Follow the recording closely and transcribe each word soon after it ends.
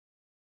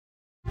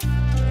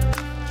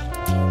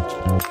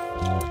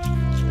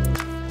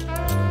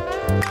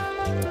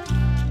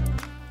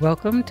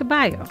Welcome to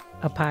Bio,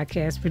 a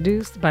podcast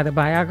produced by the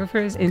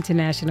Biographers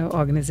International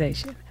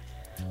Organization.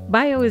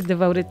 Bio is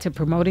devoted to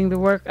promoting the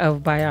work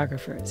of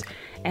biographers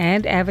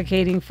and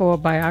advocating for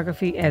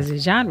biography as a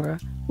genre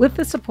with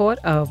the support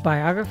of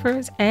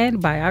biographers and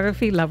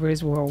biography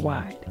lovers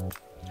worldwide.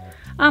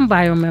 I'm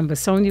Bio member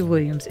Sonia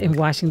Williams in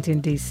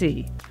Washington,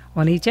 D.C.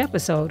 On each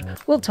episode,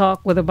 we'll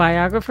talk with a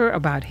biographer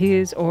about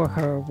his or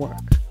her work.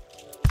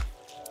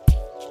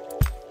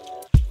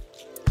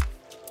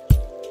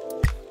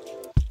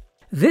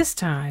 This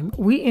time,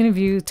 we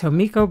interview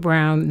Tomiko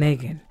Brown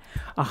Nagin,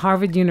 a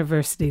Harvard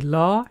University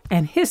law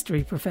and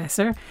history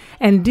professor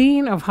and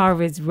dean of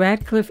Harvard's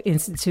Radcliffe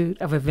Institute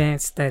of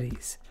Advanced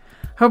Studies.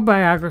 Her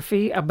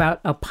biography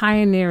about a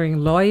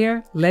pioneering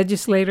lawyer,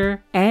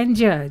 legislator, and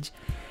judge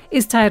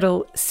is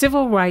titled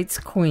Civil Rights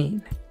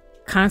Queen,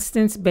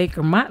 Constance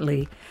Baker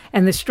Motley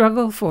and the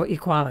Struggle for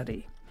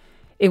Equality.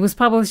 It was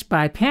published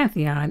by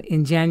Pantheon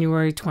in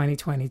January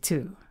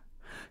 2022.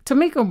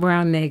 Tomiko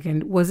Brown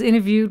Nagin was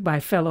interviewed by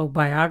fellow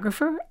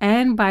biographer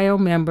and bio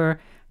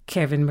member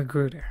Kevin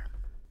Magruder.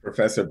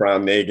 Professor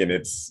Brown Nagin,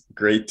 it's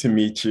great to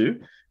meet you.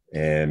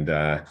 And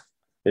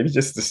maybe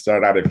just to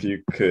start out, if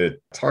you could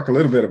talk a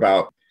little bit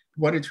about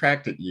what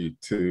attracted you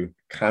to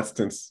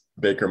Constance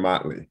Baker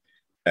Motley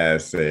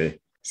as a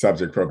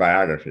subject for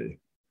biography.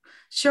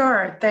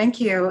 Sure. Thank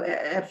you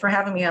for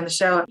having me on the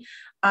show.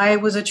 I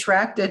was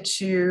attracted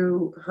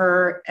to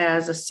her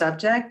as a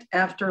subject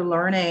after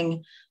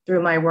learning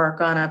through my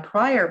work on a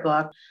prior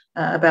book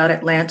about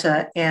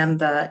Atlanta and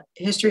the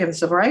history of the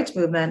civil rights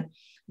movement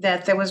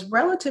that there was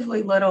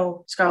relatively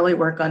little scholarly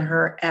work on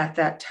her at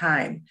that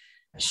time.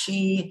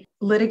 She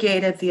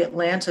litigated the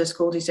Atlanta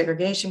school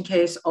desegregation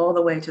case all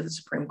the way to the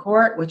Supreme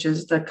Court, which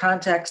is the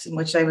context in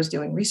which I was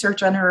doing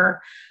research on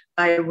her.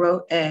 I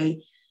wrote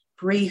a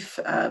brief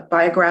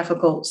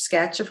biographical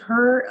sketch of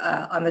her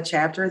on the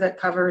chapter that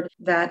covered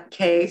that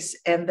case.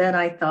 And then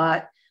I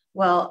thought,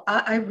 well,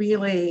 I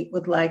really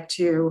would like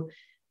to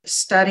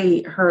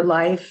study her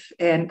life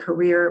and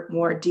career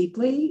more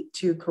deeply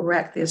to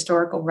correct the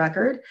historical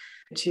record,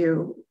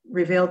 to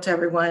reveal to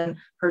everyone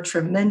her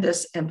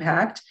tremendous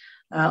impact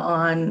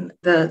on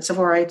the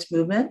civil rights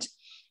movement.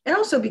 And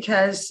also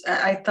because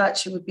I thought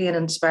she would be an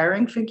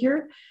inspiring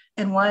figure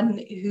and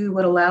one who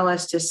would allow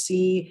us to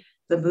see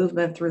the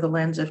movement through the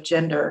lens of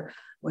gender,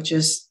 which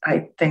is,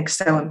 I think,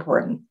 so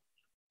important.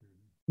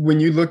 When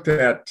you looked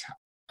at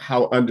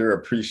how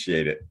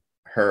underappreciated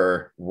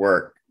her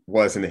work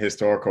was in the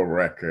historical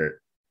record,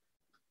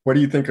 what do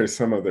you think are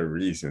some of the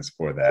reasons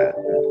for that?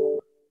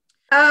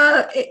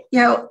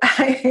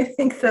 I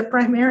think the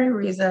primary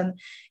reason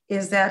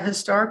is that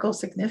historical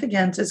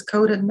significance is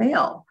coded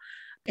male,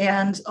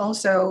 and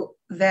also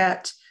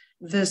that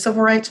the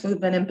civil rights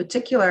movement in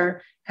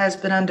particular has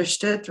been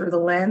understood through the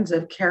lens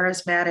of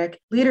charismatic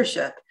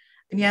leadership.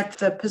 And yet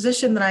the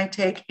position that I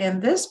take in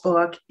this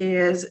book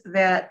is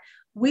that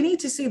we need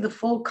to see the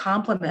full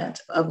complement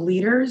of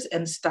leaders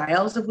and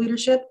styles of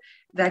leadership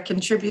that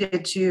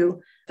contributed to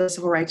the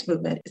civil rights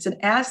movement. It's an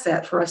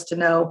asset for us to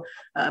know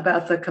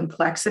about the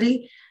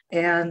complexity,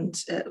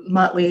 and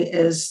Motley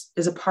is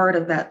a part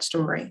of that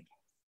story.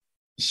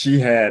 She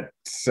had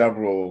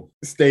several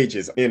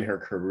stages in her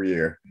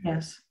career.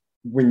 Yes.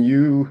 When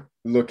you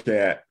look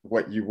at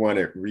what you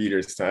wanted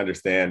readers to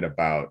understand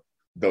about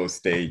those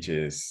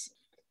stages,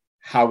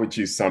 how would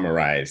you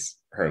summarize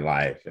her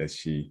life as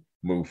she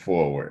moved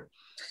forward?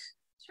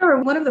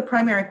 Sure. One of the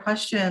primary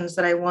questions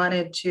that I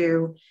wanted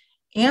to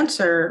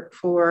answer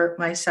for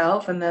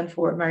myself and then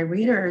for my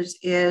readers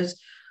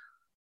is,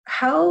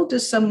 how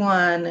does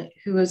someone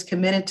who is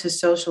committed to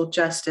social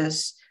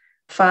justice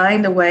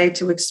find a way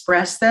to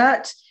express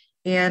that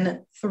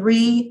in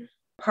three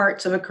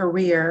parts of a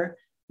career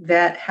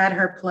that had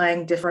her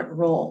playing different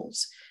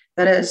roles?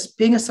 That is,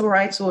 being a civil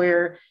rights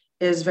lawyer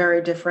is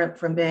very different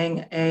from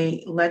being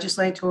a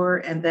legislator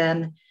and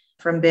then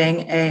from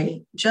being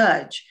a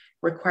judge,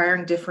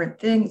 requiring different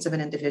things of an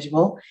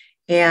individual.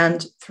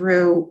 And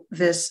through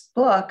this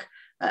book,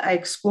 I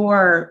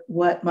explore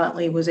what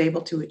Motley was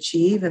able to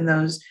achieve in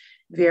those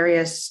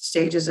various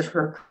stages of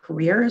her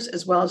careers,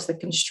 as well as the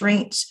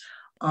constraints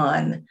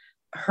on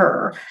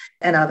her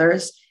and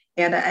others.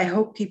 And I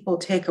hope people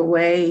take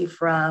away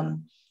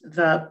from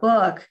the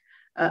book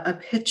a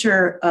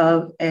picture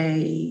of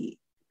a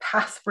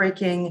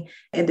path-breaking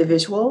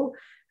individual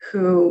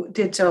who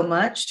did so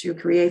much to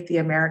create the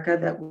America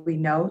that we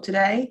know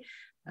today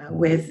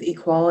with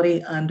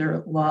equality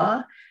under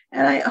law.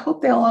 And I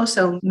hope they'll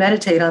also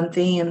meditate on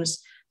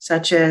themes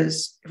such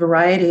as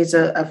varieties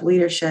of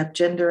leadership,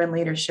 gender and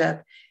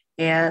leadership,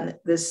 and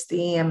this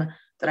theme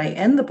that I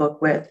end the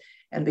book with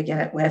and begin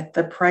it with,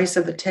 the price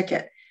of the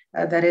ticket.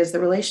 That is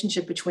the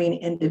relationship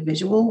between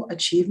individual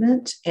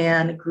achievement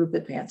and group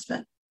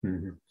advancement.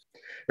 Mm-hmm.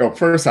 Well,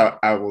 first,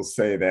 I will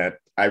say that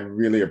I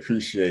really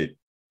appreciate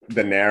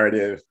the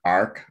narrative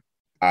arc.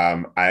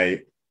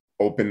 I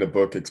opened the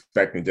book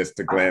expecting just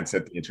to glance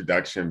at the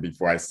introduction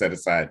before I set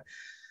aside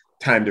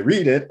time to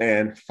read it.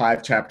 And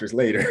 5 chapters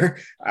later,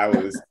 I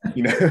was,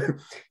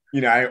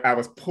 I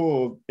was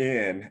pulled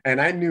in, and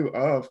I knew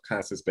of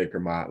Constance Baker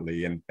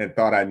Motley and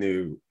thought I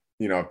knew,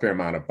 a fair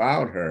amount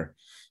about her,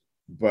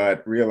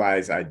 but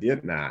realized I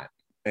did not.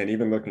 And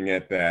even looking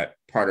at that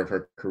part of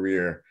her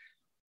career,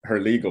 her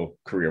legal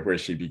career, where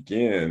she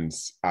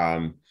begins,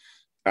 I'm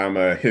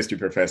a history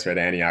professor at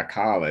Antioch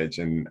College,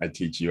 and I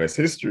teach U.S.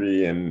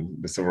 history, and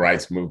the civil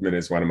rights movement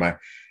is one of my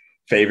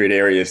favorite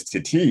areas to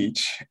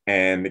teach.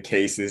 And the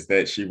cases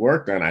that she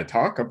worked on, I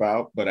talk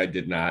about, but I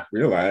did not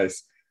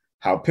realize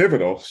how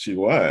pivotal she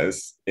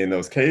was in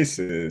those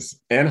cases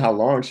and how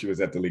long she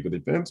was at the Legal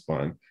Defense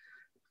Fund.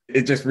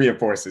 It just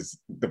reinforces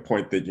the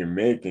point that you're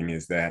making,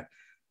 is that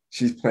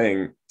she's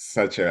playing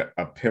such a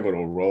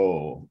pivotal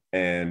role.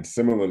 And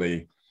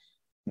similarly,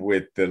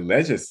 with the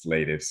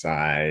legislative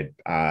side,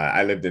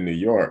 I lived in New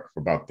York for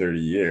about 30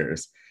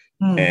 years.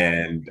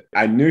 And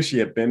I knew she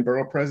had been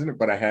borough president,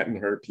 but I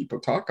hadn't heard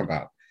people talk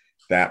about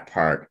that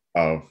part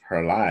of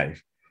her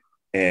life.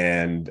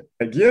 And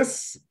I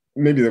guess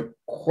maybe the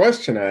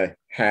question I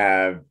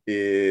have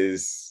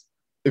is,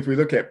 if we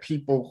look at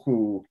people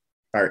who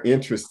are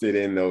interested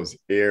in those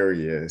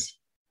areas,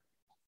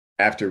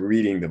 after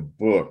reading the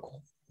book,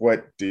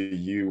 what do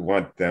you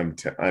want them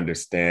to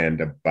understand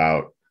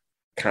about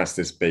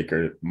Constance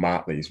Baker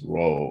Motley's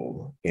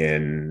role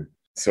in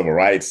civil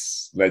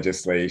rights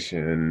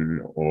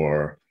legislation,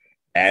 or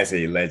as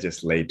a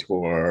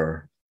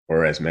legislator,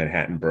 or as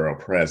Manhattan Borough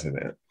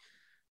president?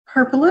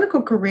 Her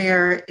political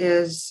career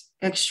is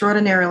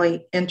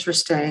extraordinarily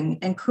interesting,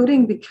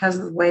 including because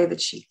of the way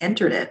that she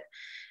entered it.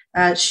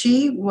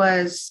 She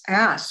was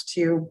asked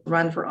to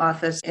run for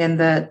office in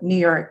the New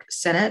York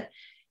Senate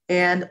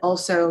and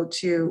also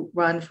to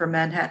run for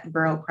Manhattan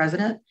Borough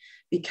president,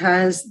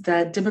 because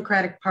the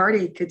Democratic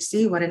Party could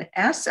see what an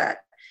asset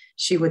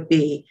she would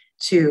be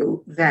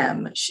to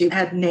them. She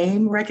had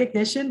name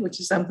recognition, which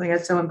is something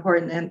that's so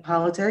important in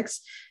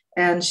politics.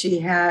 And she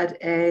had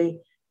a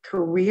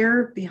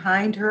career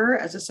behind her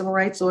as a civil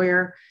rights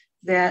lawyer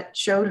that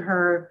showed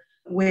her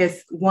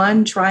with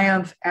one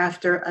triumph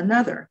after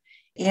another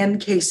in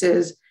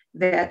cases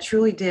that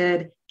truly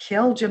did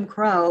kill Jim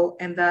Crow,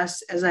 and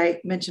thus, as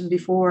I mentioned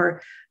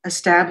before,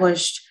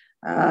 established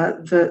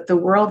the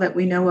world that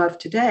we know of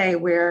today,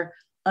 where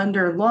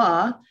under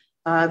law,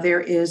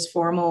 there is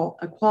formal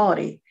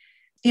equality.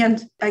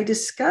 And I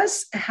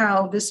discuss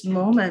how this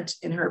moment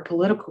in her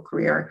political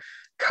career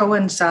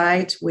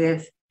coincides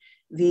with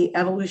the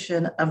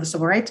evolution of the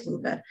civil rights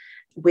movement,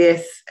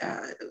 with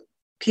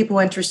people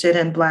interested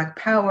in Black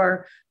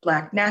power,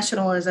 Black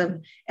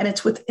nationalism. And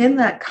it's within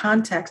that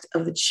context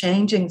of the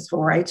changing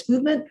civil rights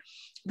movement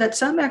that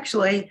some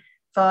actually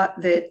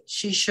thought that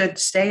she should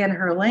stay in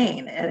her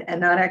lane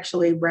and not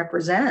actually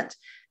represent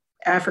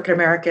African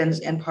Americans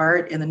in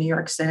part in the New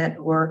York Senate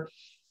or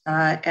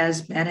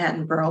as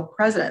Manhattan Borough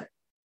president.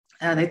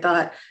 They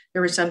thought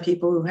there were some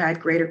people who had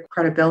greater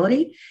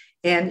credibility,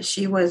 and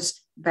she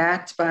was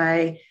backed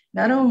by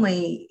not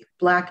only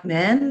Black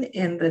men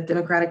in the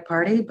Democratic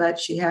Party, but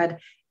she had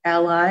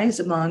allies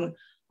among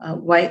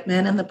white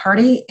men in the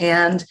party.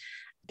 And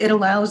it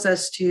allows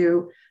us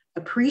to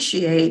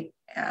appreciate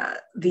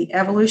the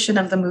evolution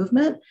of the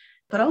movement,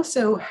 but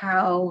also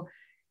how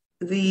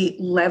the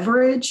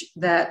leverage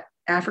that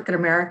African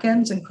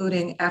Americans,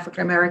 including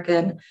African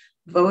American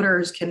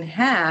voters, can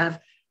have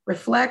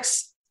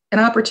reflects an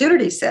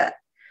opportunity set,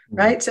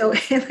 right? So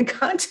in the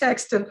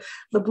context of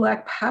the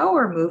Black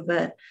Power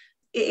movement,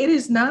 it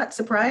is not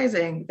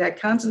surprising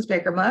that Constance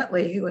Baker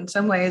Motley, who in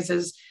some ways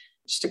is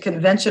just a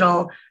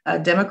conventional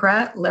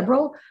Democrat,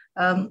 liberal,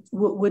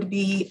 would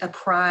be a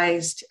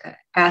prized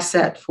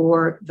asset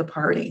for the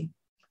party.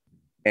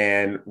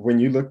 And when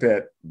you looked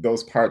at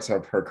those parts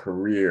of her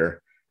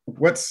career,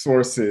 what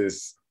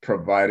sources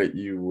provided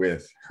you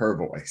with her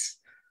voice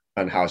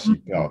on how she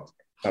felt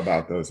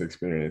about those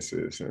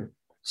experiences?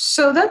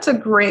 So that's a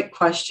great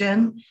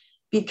question,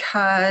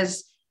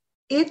 because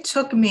it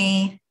took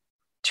me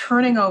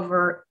turning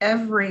over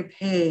every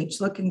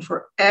page, looking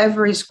for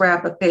every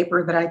scrap of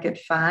paper that I could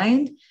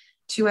find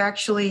to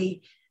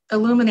actually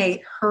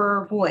illuminate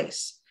her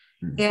voice.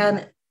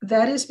 And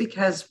that is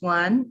because,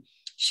 one,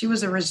 she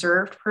was a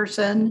reserved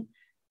person.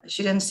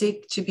 She didn't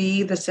seek to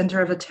be the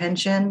center of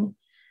attention.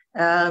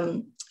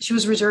 She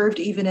was reserved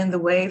even in the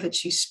way that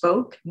she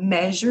spoke,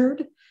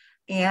 measured,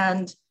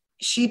 and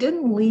she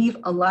didn't leave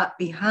a lot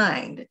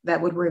behind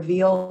that would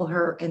reveal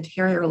her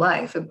interior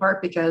life, in part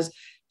because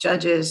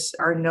judges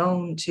are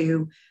known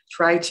to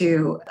try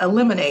to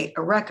eliminate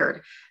a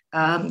record.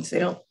 So they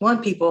don't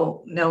want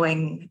people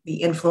knowing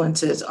the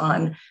influences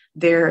on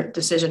their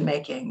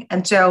decision-making.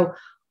 And so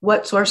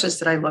what sources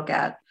did I look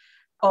at?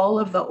 All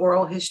of the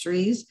oral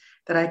histories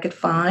that I could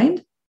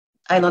find.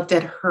 I looked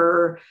at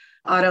her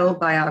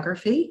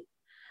autobiography.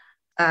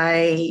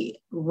 I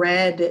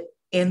read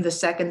in the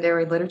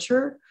secondary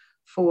literature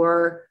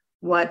for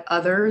what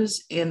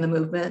others in the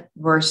movement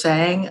were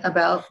saying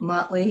about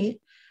Motley.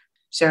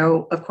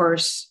 So, of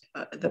course,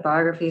 the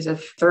biographies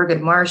of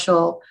Thurgood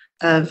Marshall,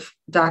 of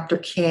Dr.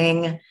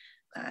 King,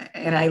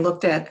 and I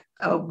looked at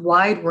a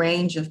wide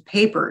range of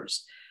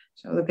papers.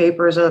 So the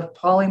papers of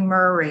Pauli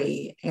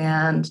Murray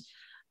and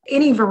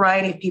any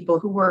variety of people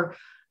who were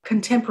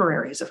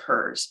contemporaries of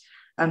hers,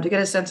 to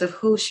get a sense of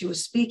who she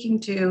was speaking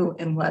to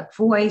and what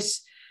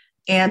voice.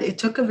 And it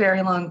took a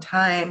very long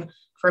time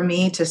for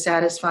me to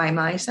satisfy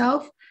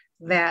myself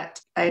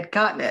that I had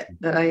gotten it,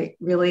 that I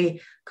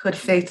really could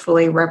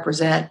faithfully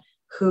represent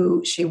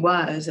who she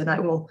was. And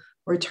I will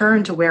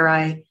return to where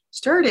I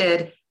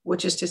started,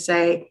 which is to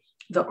say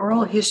the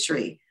oral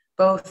history,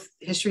 both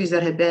histories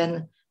that had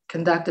been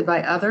conducted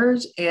by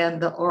others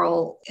and the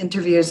oral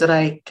interviews that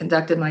I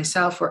conducted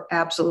myself were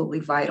absolutely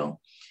vital.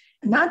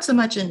 Not so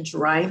much in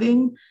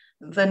driving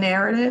the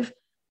narrative,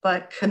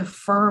 but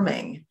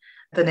confirming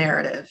the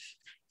narrative.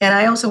 And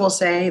I also will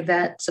say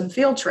that some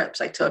field trips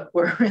I took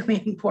were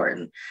really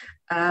important.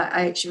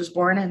 She was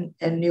born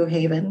in New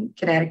Haven,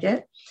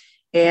 Connecticut,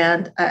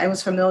 and I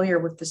was familiar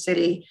with the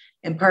city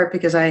in part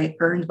because I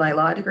earned my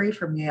law degree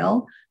from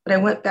Yale, but I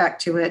went back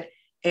to it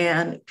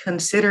and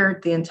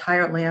considered the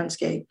entire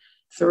landscape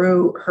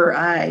through her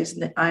eyes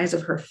and the eyes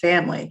of her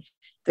family.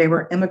 They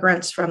were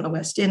immigrants from the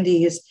West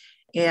Indies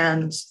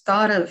and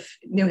thought of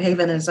New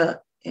Haven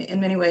in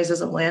many ways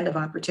as a land of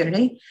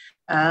opportunity.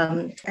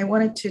 I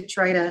wanted to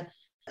try to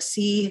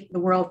see the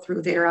world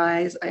through their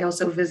eyes. I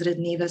also visited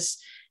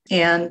Nevis,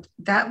 and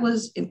that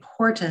was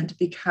important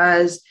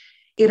because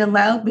it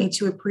allowed me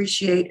to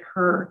appreciate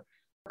her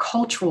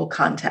cultural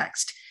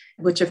context,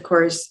 which of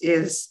course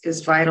is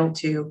vital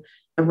to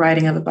the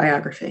writing of a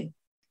biography.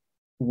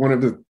 One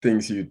of the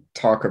things you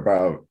talk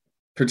about,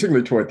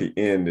 particularly toward the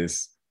end,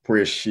 is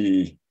where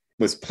she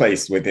was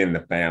placed within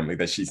the family,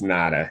 that she's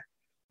not an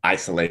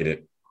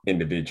isolated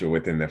individual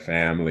within the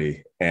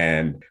family.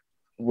 And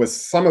was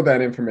some of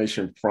that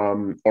information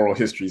from oral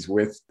histories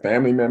with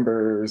family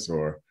members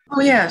or?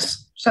 Oh,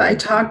 yes. So I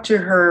talked to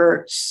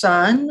her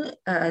son,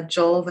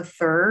 Joel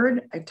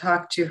III. I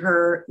talked to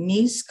her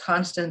niece,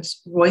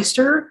 Constance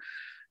Royster,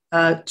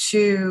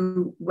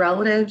 to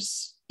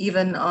relatives,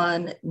 even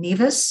on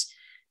Nevis,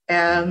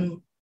 a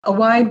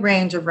wide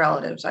range of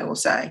relatives, I will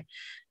say,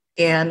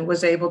 and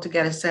was able to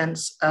get a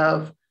sense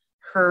of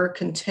her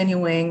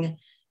continuing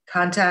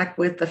contact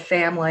with the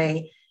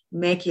family,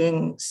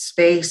 making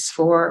space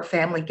for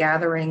family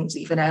gatherings,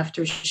 even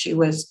after she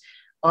was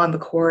on the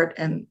court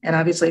and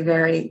obviously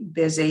very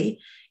busy.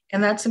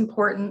 And that's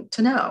important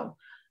to know.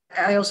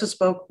 I also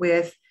spoke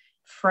with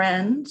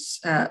friends,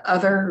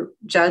 other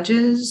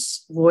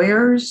judges,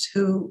 lawyers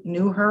who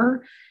knew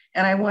her,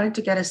 and I wanted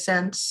to get a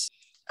sense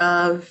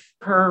of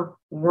her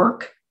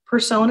work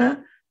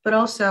persona, but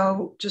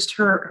also just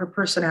her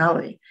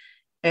personality.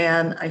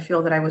 And I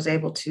feel that I was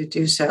able to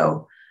do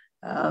so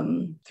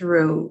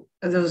through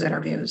those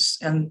interviews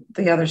and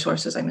the other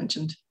sources I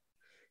mentioned.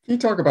 Can you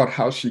talk about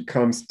how she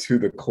comes to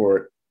the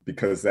court?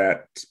 Because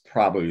that's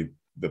probably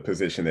the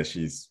position that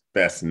she's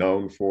best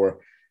known for.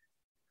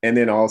 And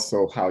then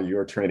also how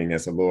your training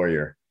as a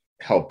lawyer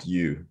helped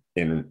you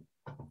in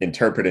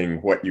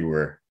interpreting what you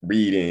were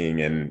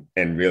reading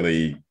and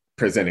really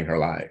presenting her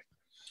life.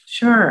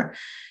 Sure.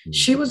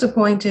 She was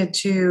appointed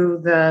to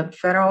the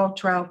federal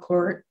trial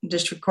court,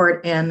 district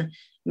court in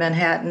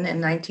Manhattan in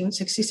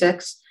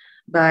 1966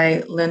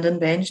 by Lyndon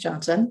Baines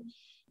Johnson.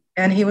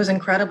 And he was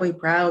incredibly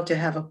proud to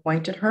have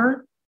appointed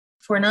her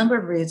for a number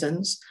of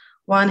reasons.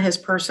 One, his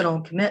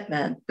personal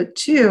commitment, but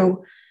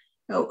two,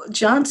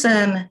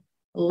 Johnson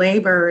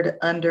labored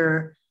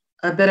under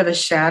a bit of a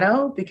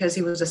shadow because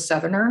he was a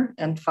Southerner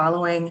and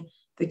following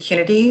the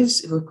Kennedys,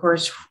 who of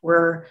course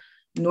were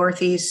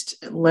Northeast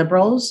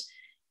liberals.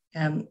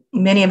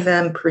 Many of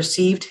them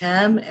perceived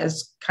him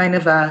as kind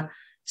of a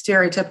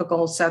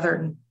stereotypical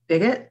Southern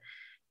bigot.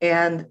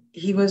 And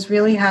he was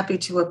really happy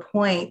to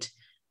appoint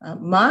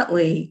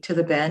Motley to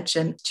the bench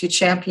and to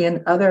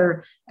champion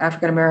other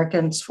African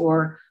Americans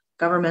for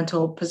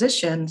governmental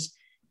positions,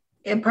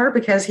 in part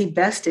because he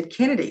bested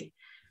Kennedy,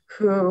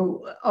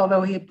 who,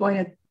 although he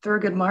appointed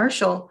Thurgood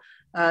Marshall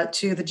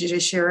to the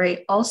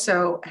judiciary,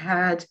 also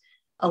had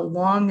a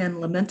long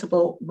and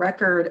lamentable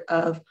record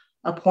of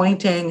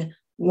appointing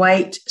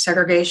white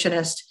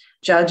segregationist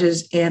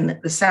judges in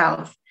the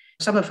South,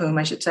 some of whom,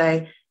 I should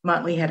say,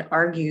 Motley had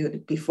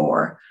argued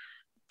before.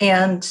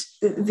 And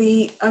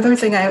the other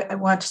thing I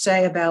want to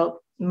say about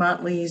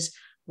Motley's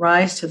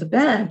rise to the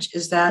bench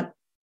is that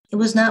it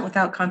was not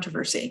without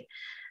controversy.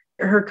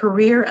 Her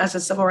career as a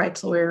civil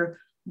rights lawyer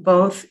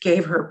both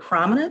gave her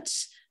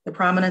prominence, the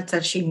prominence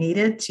that she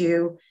needed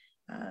to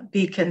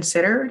be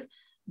considered,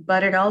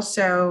 but it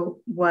also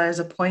was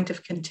a point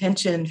of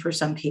contention for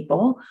some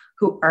people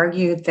who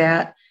argued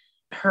that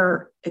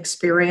her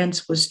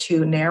experience was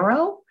too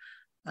narrow.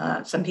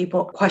 Some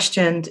people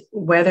questioned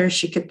whether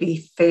she could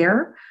be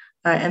fair,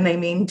 and they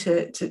mean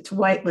to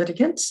white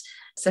litigants,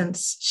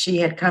 since she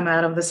had come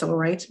out of the civil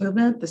rights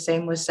movement. The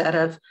same was said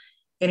of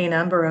any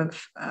number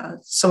of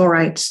civil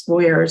rights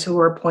lawyers who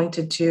were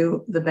appointed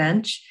to the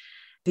bench.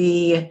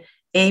 The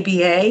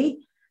ABA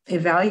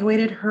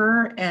evaluated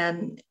her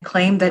and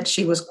claimed that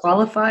she was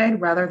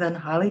qualified rather than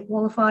highly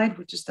qualified,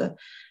 which is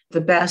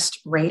the best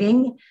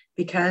rating,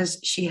 because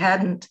she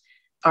hadn't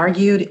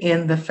argued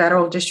in the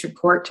federal district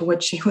court to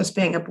which she was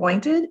being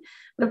appointed.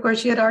 But of course,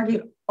 she had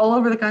argued all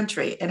over the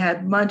country and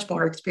had much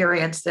more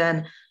experience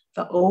than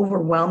the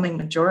overwhelming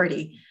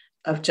majority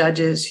of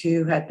judges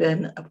who had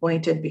been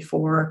appointed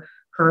before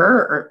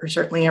her, or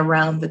certainly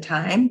around the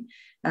time.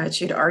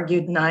 She'd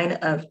argued 9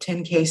 of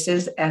 10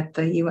 cases at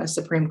the U.S.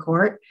 Supreme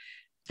Court.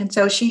 And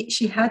so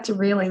she had to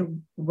really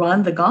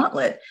run the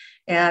gauntlet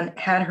and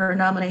had her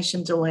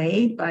nomination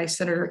delayed by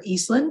Senator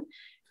Eastland,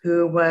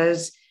 who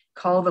was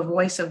called the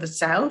voice of the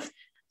South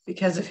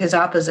because of his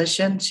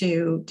opposition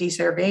to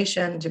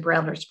desegregation, to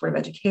Brown versus Board of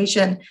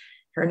Education.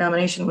 Her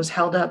nomination was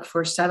held up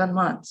for 7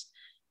 months.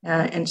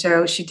 And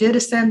so she did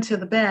ascend to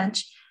the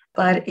bench,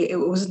 but it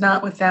was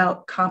not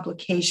without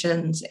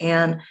complications.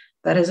 And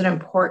that is an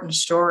important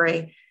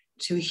story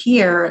to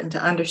hear and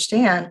to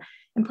understand,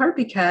 in part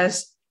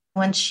because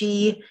when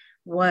she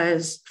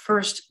was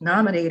first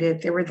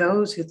nominated, there were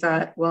those who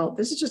thought, well,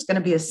 this is just going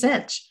to be a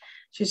cinch.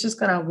 She's just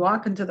going to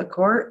walk into the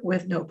court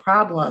with no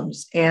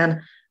problems.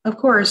 And of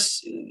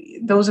course,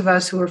 those of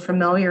us who are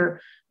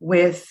familiar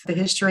with the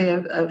history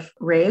of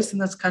race in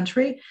this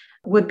country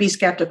would be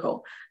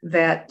skeptical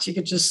that she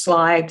could just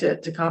slide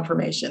to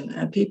confirmation.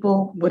 And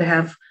people would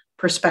have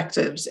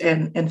perspectives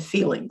and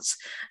feelings,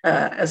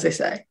 as they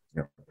say.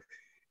 Yeah.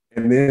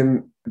 And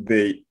then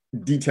the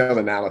detailed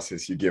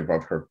analysis you give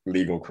of her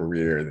legal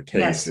career, the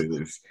cases.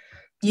 Yes.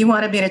 You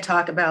wanted me to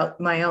talk about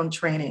my own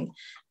training.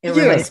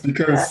 Yes,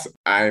 because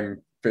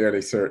I'm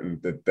fairly certain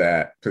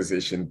that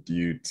positioned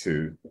you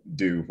to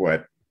do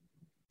what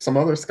some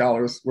other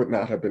scholars would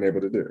not have been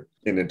able to do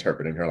in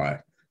interpreting her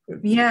life.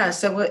 Yeah,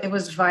 so it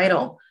was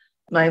vital,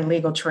 my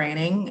legal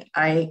training.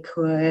 I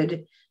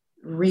could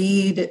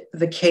read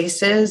the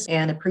cases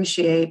and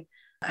appreciate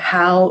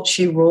how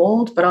she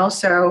ruled, but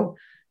also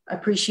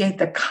appreciate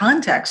the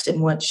context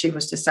in which she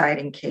was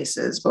deciding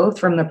cases, both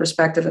from the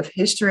perspective of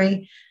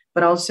history,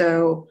 but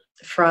also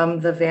from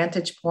the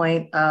vantage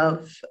point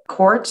of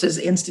courts as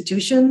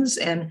institutions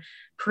and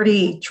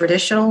pretty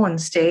traditional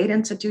and staid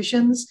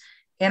institutions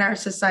in our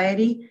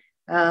society.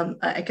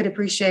 I could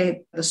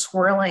appreciate the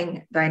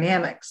swirling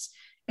dynamics.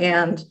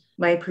 And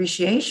my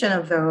appreciation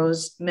of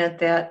those meant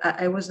that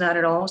I was not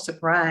at all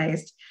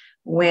surprised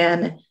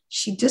when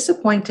she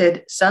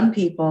disappointed some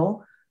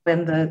people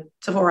in the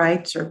civil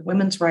rights or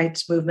women's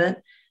rights movement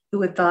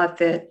who had thought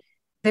that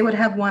they would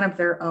have one of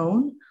their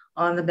own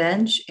on the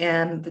bench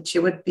and that she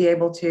would be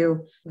able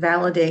to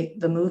validate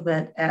the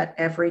movement at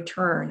every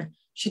turn.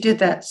 She did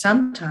that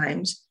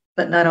sometimes,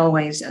 but not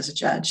always as a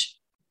judge.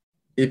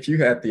 If you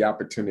had the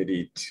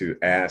opportunity to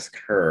ask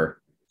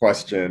her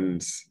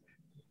questions,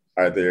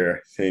 are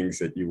there things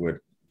that you would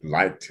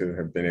like to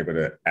have been able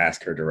to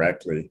ask her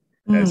directly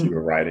as you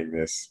were writing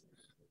this?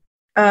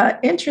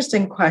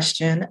 Interesting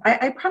question.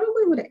 I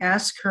probably would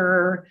ask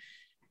her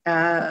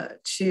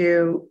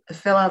to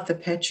fill out the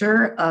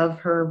picture of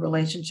her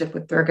relationship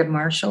with Thurgood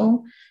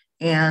Marshall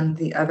and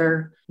the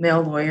other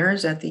male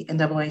lawyers at the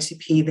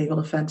NAACP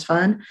Legal Defense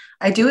Fund.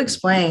 I do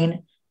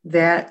explain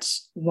that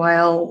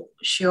while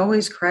she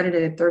always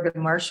credited Thurgood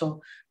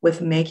Marshall with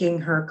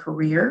making her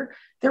career,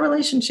 their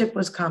relationship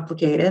was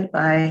complicated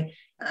by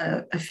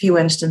a few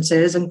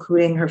instances,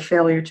 including her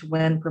failure to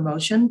win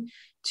promotion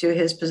to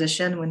his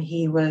position when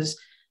he was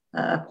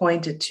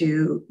appointed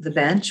to the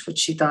bench, which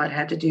she thought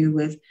had to do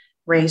with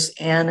race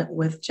and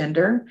with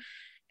gender.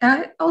 And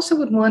I also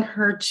would want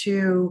her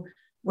to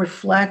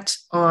reflect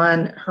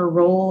on her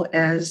role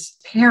as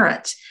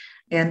parent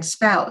and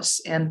spouse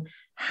and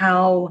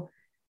how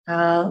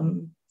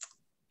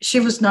she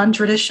was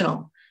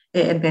non-traditional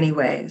in many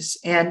ways.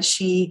 And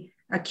she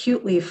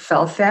acutely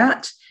felt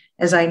that,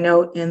 as I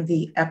note in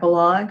the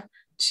epilogue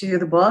to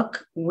the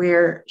book,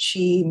 where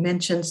she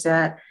mentions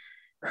that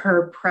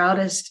her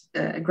proudest,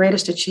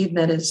 greatest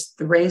achievement is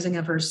the raising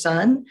of her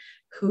son,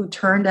 who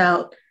turned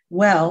out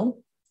well,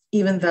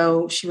 even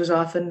though she was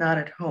often not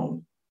at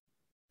home.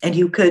 And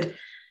you could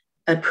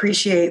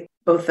appreciate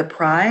both the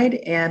pride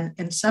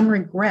and some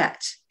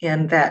regret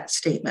in that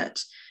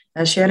statement.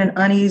 She had an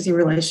uneasy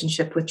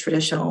relationship with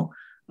traditional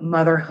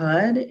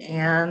motherhood,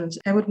 and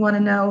I would want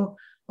to know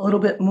a little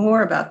bit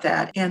more about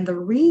that. And the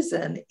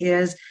reason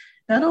is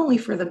not only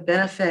for the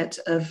benefit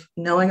of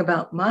knowing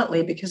about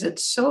Motley, because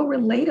it's so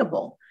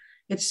relatable.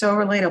 It's so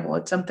relatable.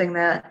 It's something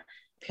that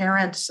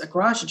parents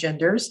across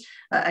genders,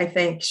 I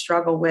think,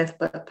 struggle with,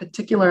 but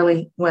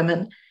particularly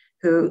women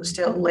who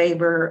still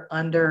labor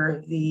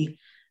under the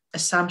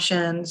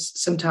assumptions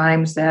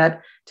sometimes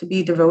that to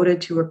be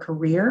devoted to a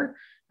career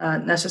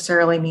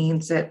necessarily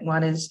means that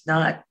one is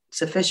not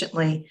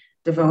sufficiently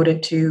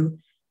devoted to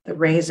the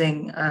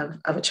raising of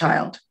a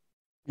child.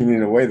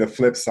 In a way, the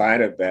flip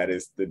side of that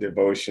is the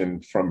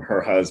devotion from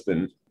her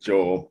husband,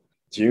 Joel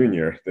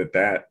Jr.,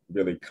 that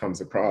really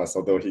comes across,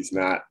 although he's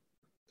not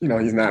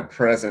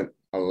present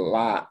a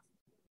lot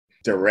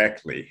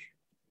directly,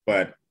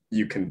 but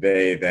you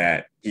convey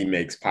that he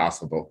makes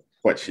possible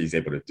what she's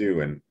able to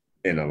do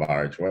in a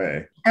large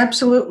way.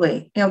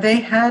 Absolutely. They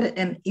had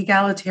an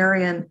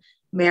egalitarian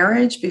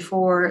marriage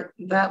before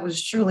that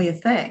was truly a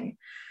thing.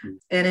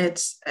 And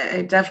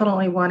I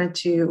definitely wanted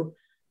to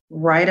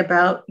write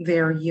about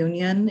their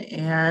union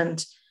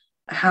and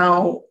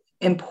how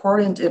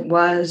important it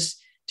was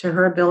to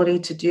her ability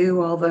to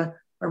do all the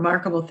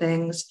remarkable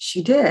things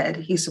she did.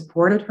 He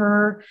supported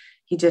her.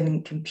 He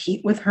didn't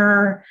compete with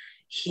her.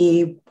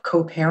 He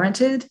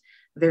co-parented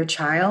their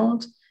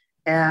child.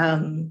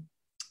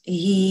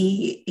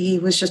 He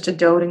was just a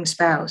doting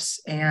spouse.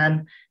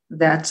 And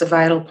that's a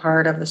vital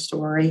part of the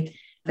story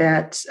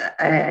that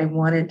I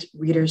wanted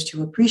readers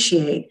to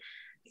appreciate.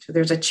 So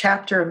there's a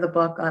chapter of the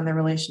book on their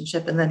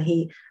relationship, and then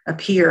he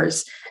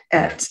appears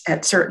at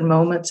certain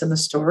moments in the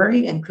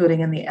story,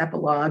 including in the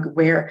epilogue,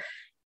 where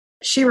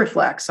she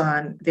reflects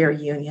on their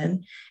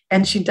union.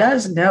 And she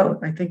does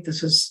note, I think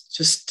this is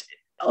just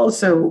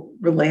also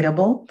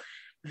relatable,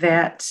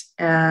 that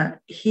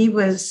he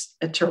was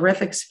a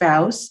terrific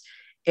spouse,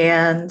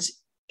 and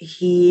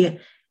he,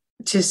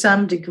 to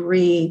some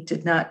degree,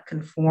 did not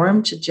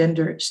conform to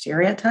gender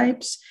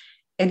stereotypes.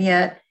 And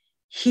yet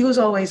he was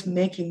always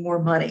making more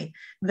money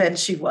than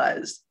she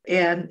was.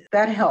 And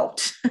that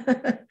helped.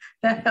 That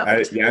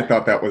helped. I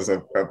thought that was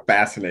a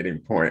fascinating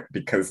point,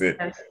 because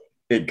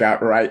it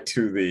got right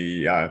to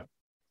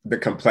the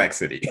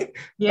complexity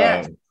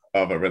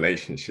of a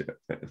relationship.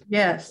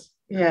 Yes.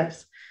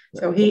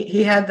 So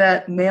he had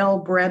that male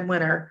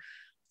breadwinner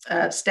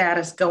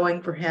status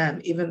going for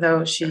him, even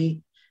though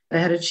she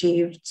had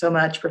achieved so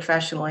much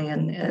professionally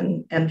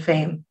and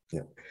fame.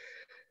 Yeah.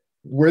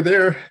 Were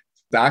there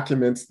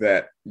documents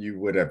that you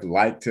would have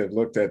liked to have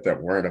looked at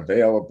that weren't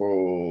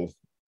available,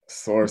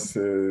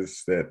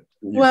 sources that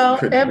you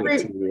couldn't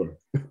get to?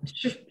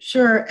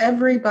 Sure,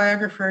 every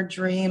biographer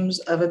dreams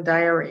of a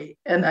diary,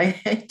 and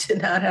I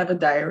did not have a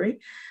diary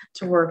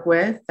to work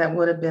with. That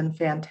would have been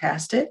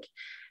fantastic.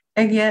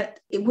 And yet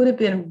it would have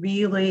been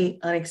really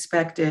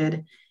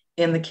unexpected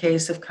in the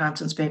case of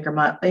Constance Baker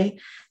Motley,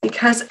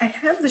 because I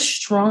have the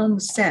strong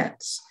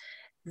sense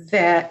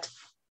that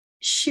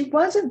she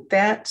wasn't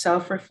that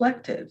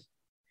self-reflective.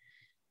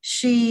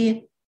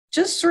 She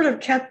just sort of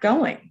kept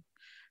going.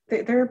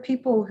 There are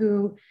people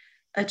who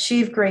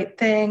achieve great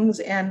things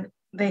and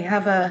they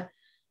have a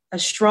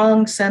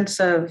strong sense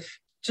of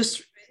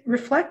just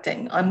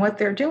reflecting on what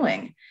they're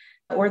doing,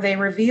 or they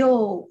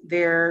reveal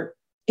their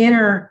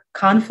inner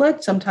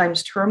conflict,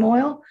 sometimes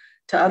turmoil,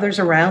 to others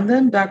around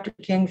them. Dr.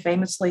 King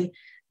famously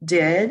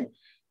did.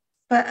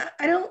 But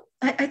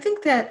I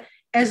think that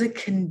as a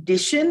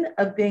condition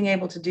of being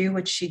able to do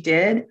what she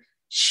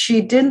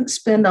didn't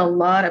spend a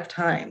lot of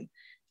time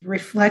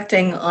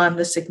reflecting on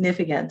the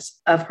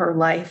significance of her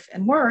life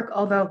and work,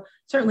 although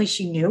certainly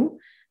she knew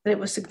that it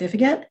was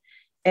significant.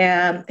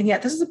 And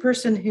yet this is a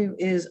person who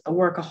is a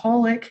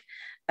workaholic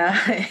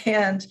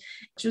and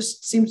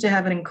just seems to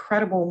have an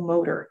incredible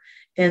motor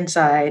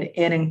inside,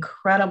 an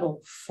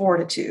incredible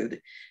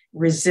fortitude,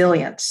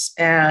 resilience,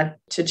 and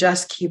to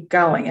just keep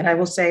going. And I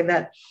will say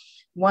that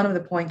one of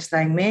the points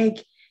that I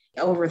make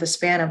over the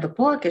span of the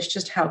book is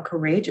just how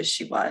courageous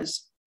she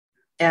was,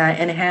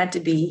 and it had to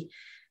be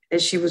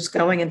as she was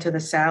going into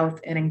the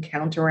South and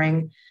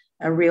encountering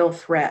real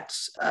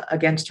threats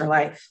against her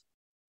life.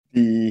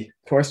 The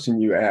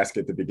question you asked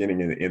at the beginning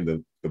in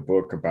the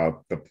book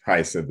about the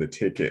price of the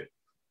ticket,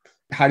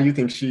 how do you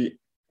think she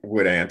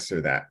would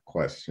answer that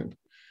question?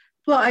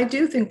 Well, I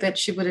do think that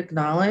she would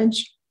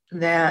acknowledge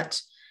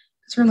that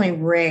certainly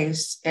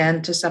race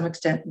and to some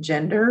extent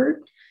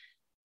gender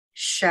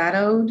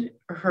shadowed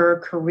her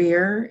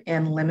career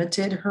and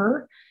limited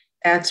her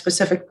at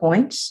specific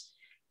points.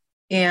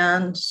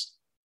 And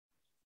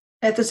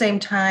at the same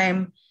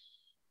time,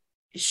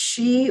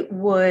 she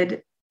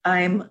would,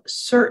 I'm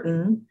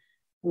certain,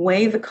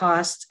 weigh the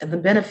costs and the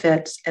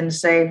benefits and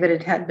say that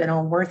it had been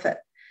all worth it.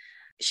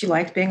 She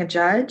liked being a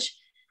judge.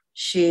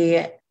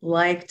 She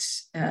liked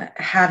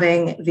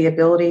having the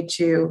ability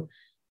to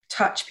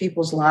touch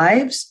people's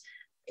lives.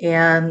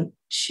 And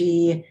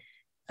she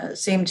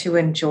seemed to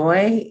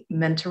enjoy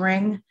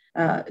mentoring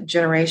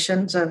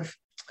generations of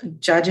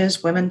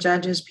judges, women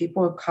judges,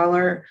 people of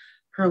color,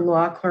 her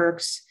law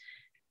clerks.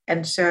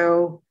 And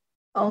so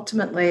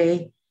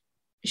ultimately,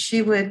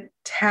 she would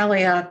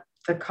tally up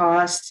the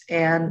cost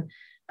and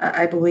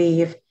I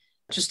believe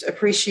just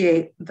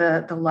appreciate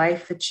the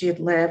life that she had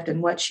lived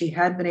and what she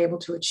had been able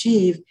to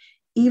achieve,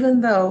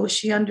 even though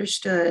she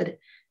understood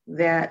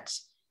that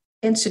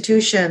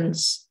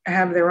institutions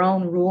have their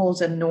own rules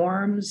and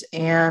norms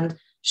and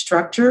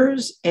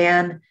structures,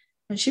 and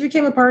she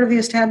became a part of the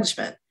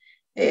establishment.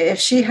 If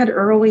she had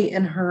early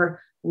in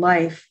her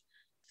life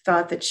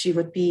thought that she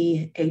would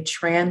be a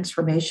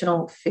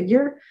transformational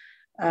figure,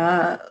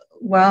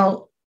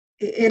 well,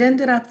 it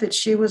ended up that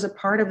she was a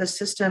part of the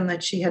system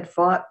that she had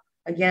fought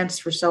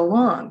against for so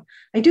long.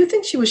 I do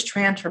think she was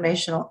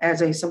transformational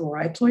as a civil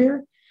rights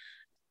lawyer,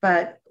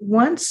 but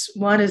once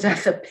one is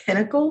at the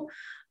pinnacle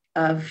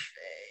of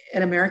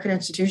an American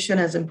institution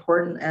as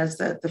important as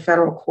the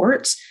federal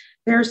courts,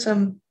 there are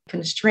some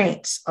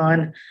constraints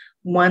on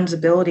one's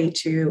ability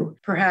to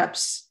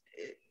perhaps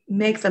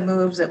make the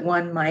moves that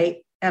one might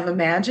have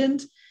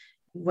imagined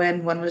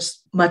when one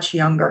was much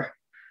younger.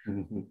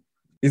 Mm-hmm.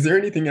 Is there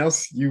anything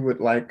else you would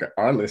like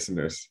our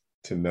listeners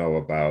to know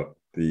about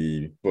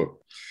the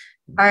book?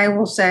 I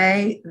will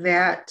say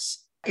that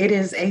it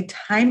is a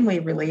timely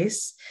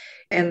release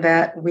and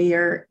that we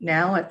are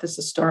now at this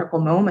historical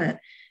moment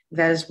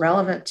that is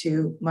relevant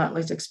to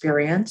Motley's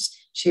experience.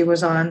 She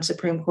was on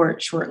Supreme Court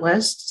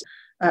shortlists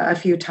a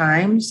few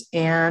times,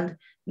 and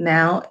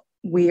now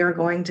we are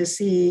going to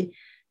see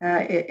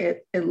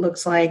it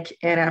looks like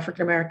an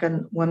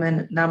African-American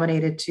woman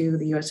nominated to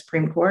the U.S.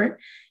 Supreme Court.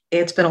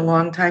 It's been a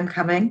long time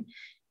coming,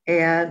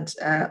 and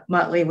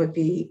Motley would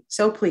be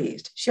so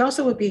pleased. She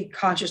also would be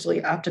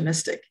cautiously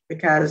optimistic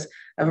because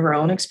of her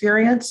own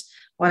experience.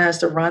 One has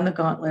to run the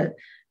gauntlet,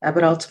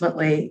 but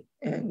ultimately,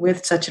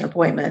 with such an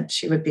appointment,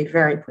 she would be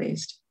very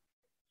pleased.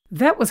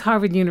 That was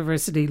Harvard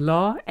University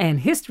law and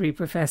history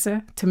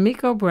professor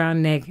Tomiko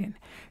Brown-Nagin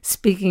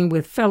speaking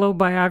with fellow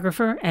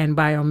biographer and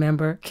bio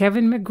member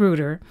Kevin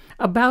Magruder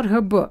about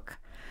her book,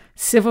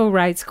 Civil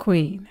Rights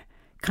Queen,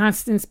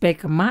 Constance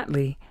Baker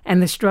Motley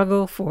and the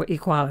Struggle for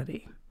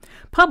Equality,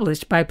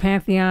 published by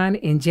Pantheon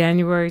in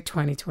January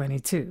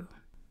 2022.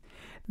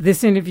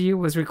 This interview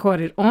was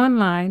recorded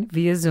online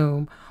via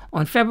Zoom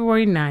on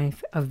February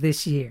 9th of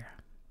this year.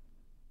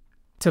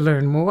 To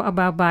learn more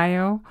about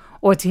Bio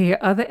or to hear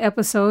other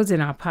episodes in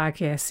our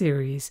podcast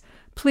series,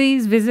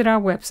 please visit our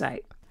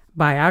website,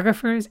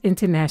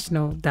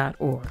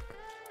 biographersinternational.org.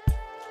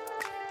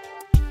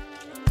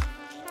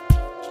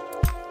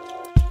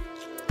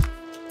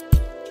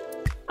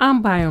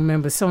 I'm Bio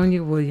member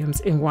Sonia Williams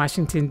in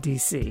Washington,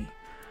 D.C.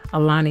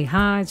 Alani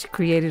Hodge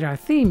created our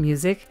theme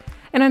music.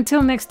 And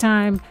until next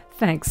time,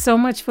 thanks so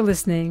much for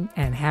listening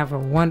and have a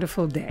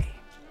wonderful day.